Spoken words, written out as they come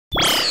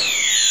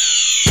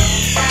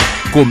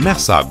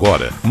Começa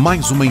agora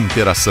mais uma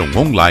interação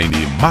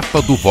online Mapa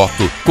do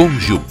Voto com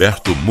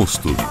Gilberto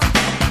Musto.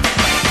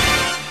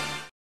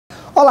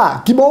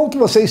 Olá, que bom que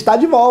você está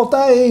de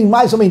volta em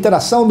mais uma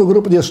interação do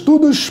grupo de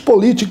estudos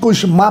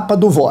políticos Mapa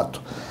do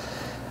Voto.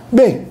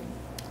 Bem,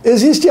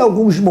 existem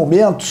alguns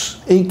momentos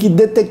em que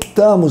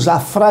detectamos a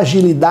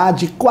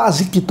fragilidade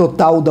quase que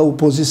total da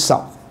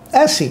oposição.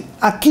 É assim,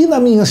 aqui na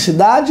minha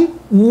cidade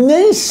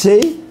nem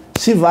sei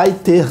se vai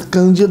ter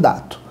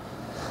candidato.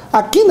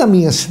 Aqui na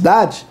minha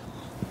cidade,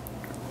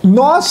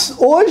 nós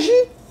hoje,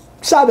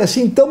 sabe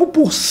assim, estamos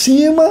por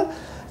cima,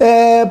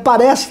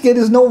 parece que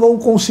eles não vão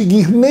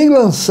conseguir nem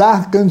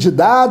lançar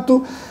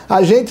candidato,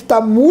 a gente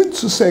está muito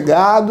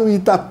sossegado e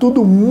está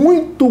tudo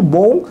muito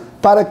bom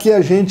para que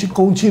a gente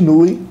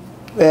continue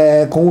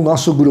com o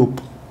nosso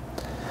grupo.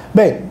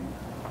 Bem,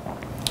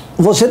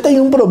 você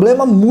tem um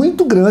problema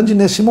muito grande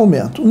nesse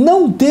momento.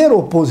 Não ter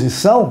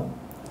oposição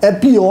é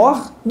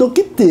pior do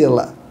que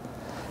tê-la.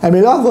 É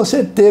melhor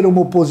você ter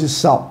uma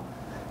oposição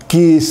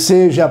que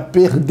seja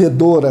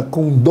perdedora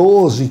com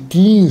 12,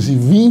 15,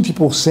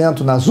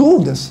 20% nas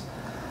urnas,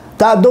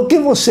 tá? Do que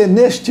você,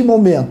 neste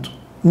momento,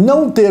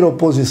 não ter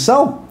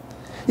oposição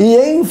e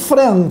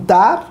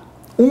enfrentar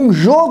um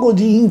jogo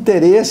de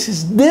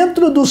interesses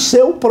dentro do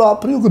seu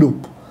próprio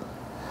grupo,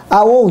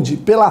 aonde,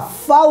 pela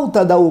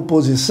falta da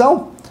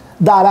oposição,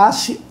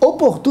 dará-se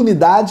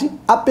oportunidade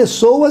a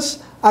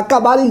pessoas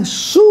acabarem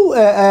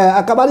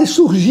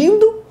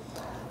surgindo,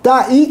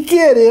 tá? E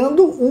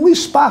querendo um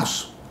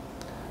espaço.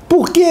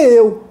 Porque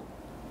eu,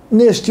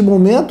 neste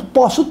momento,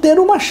 posso ter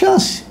uma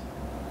chance.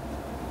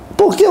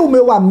 Porque o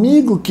meu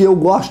amigo, que eu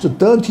gosto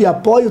tanto e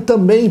apoio,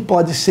 também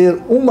pode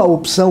ser uma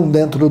opção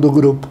dentro do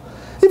grupo.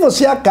 E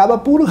você acaba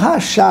por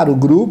rachar o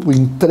grupo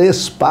em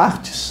 3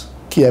 partes,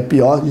 que é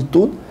pior de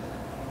tudo.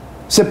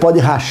 Você pode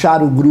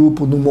rachar o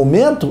grupo no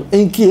momento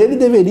em que ele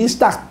deveria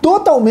estar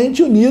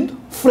totalmente unido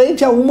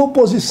frente a uma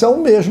oposição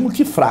mesmo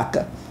que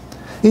fraca.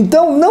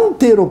 Então, não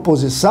ter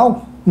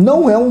oposição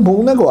não é um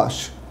bom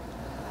negócio.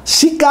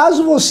 Se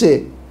caso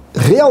você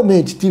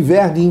realmente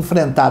tiver de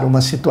enfrentar uma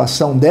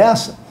situação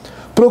dessa,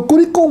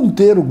 procure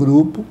conter o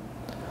grupo,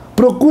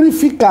 procure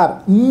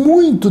ficar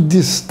muito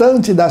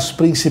distante das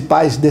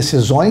principais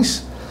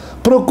decisões,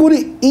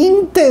 procure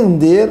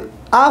entender,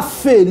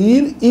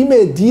 aferir e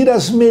medir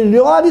as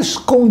melhores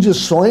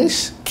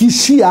condições que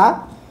se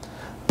há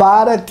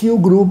para que o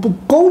grupo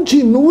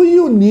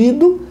continue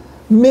unido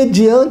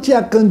mediante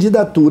a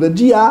candidatura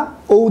de A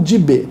ou de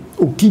B,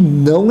 o que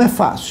não é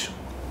fácil.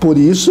 Por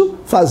isso,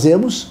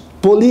 fazemos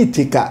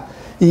política,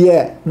 e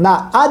é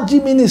na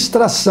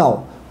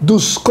administração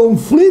dos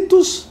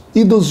conflitos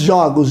e dos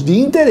jogos de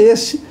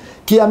interesse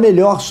que a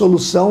melhor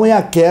solução é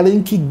aquela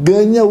em que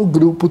ganha o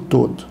grupo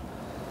todo.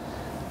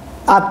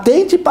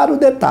 Atente para o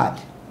detalhe,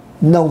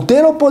 não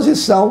ter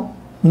oposição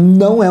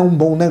não é um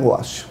bom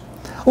negócio.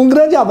 Um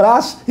grande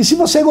abraço, e se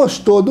você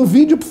gostou do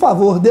vídeo, por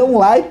favor, dê um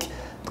like,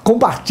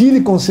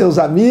 compartilhe com seus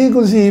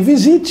amigos e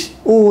visite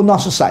o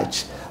nosso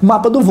site,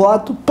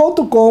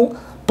 mapadovoto.com.br.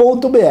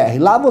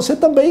 Lá você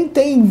também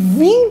tem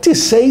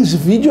 26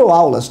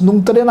 videoaulas num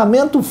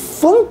treinamento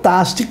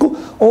fantástico,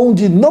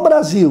 onde no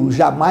Brasil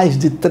já mais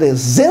de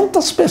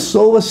 300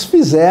 pessoas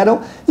fizeram,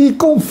 e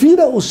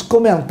confira os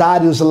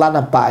comentários lá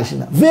na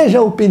página. Veja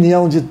a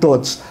opinião de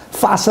todos,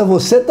 faça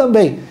você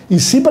também e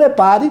se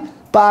prepare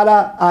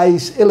para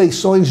as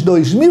eleições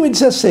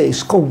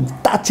 2016 com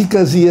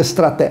táticas e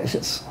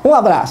estratégias. Um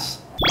abraço!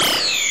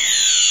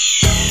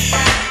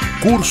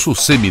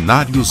 Cursos,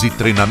 seminários e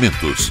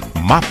treinamentos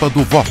Mapa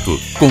do Voto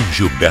com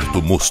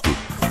Gilberto Musto.